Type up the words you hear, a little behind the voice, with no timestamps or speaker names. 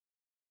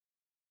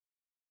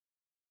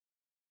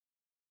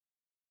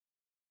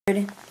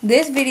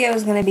This video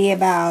is going to be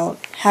about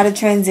how to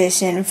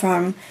transition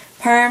from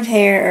permed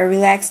hair or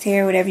relaxed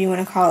hair, whatever you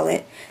want to call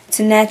it,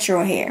 to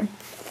natural hair.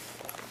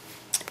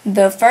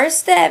 The first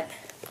step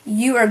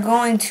you are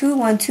going to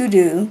want to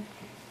do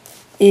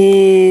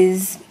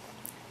is,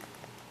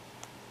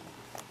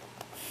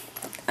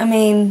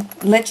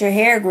 let your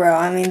hair grow.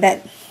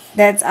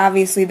 That's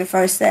obviously the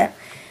first step.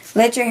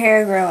 Let your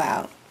hair grow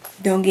out.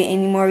 Don't get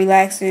any more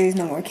relaxers,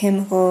 no more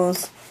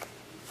chemicals.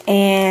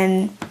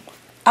 And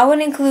I would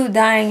include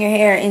dyeing your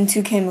hair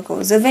into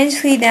chemicals.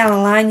 Eventually down the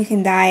line you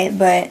can dye it,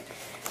 but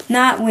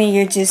not when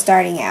you're just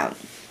starting out.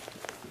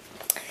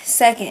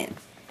 Second,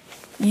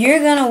 you're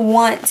going to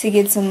want to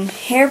get some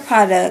hair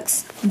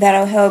products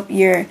that'll help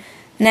your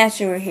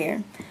natural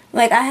hair.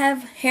 Like, I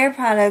have hair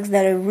products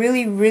that are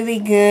really, really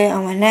good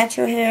on my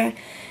natural hair,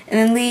 and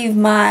then leave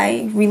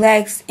my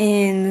relaxed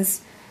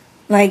ends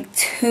like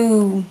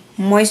too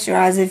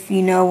moisturized, if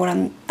you know what I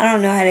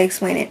don't know how to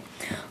explain it.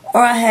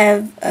 Or I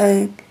have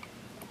a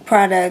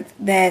product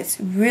that's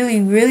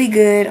really, really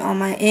good on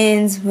my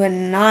ends, but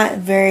not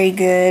very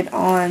good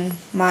on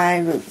my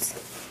roots.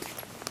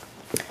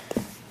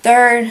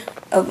 Third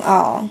of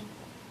all,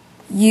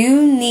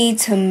 you need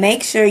to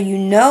make sure you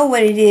know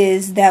what it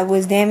is that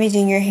was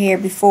damaging your hair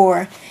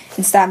before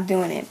and stop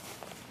doing it.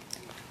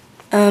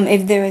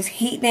 If there was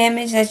heat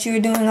damage that you were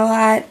doing a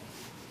lot,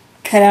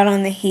 cut out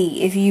on the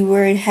heat. If you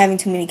were having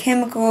too many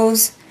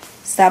chemicals,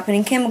 stop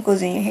putting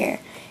chemicals in your hair.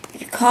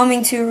 If you're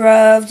combing too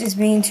rough, just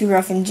being too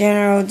rough in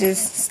general,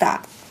 just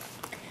stop.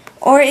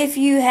 Or if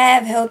you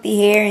have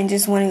healthy hair and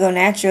just want to go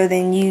natural,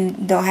 then you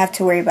don't have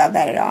to worry about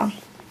that at all.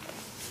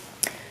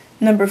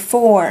 Number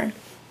 4,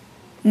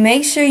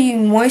 make sure you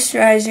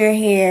moisturize your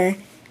hair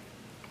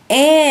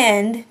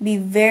and be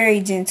very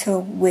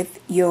gentle with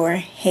your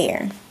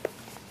hair.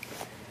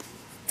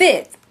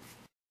 5th,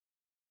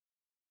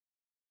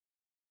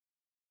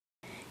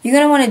 you're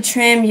going to want to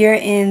trim your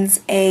ends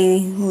a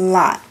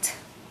lot,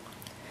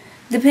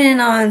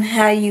 depending on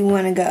how you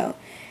want to go.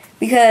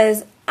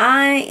 Because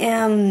I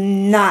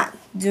am not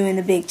doing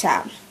the big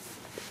chop.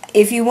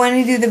 If you want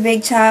to do the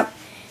big chop,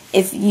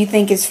 if you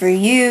think it's for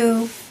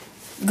you,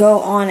 go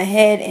on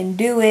ahead and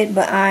do it,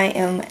 but I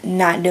am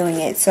not doing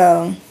it.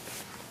 So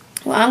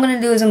what I'm going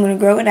to do is I'm going to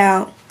grow it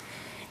out,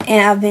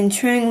 and I've been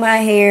trimming my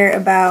hair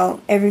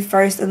about every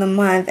first of the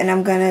month, and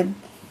I'm going to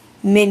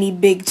mini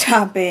big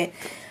chop it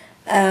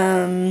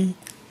the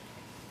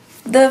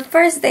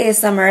first day of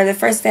summer, the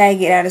first day I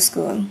get out of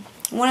school,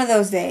 one of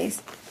those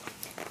days.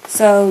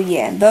 So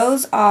yeah,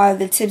 those are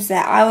the tips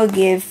that I would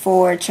give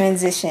for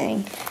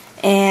transitioning,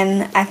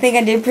 and I think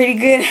I did pretty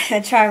good. I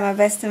tried my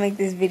best to make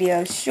this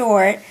video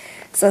short,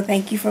 so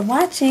thank you for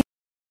watching.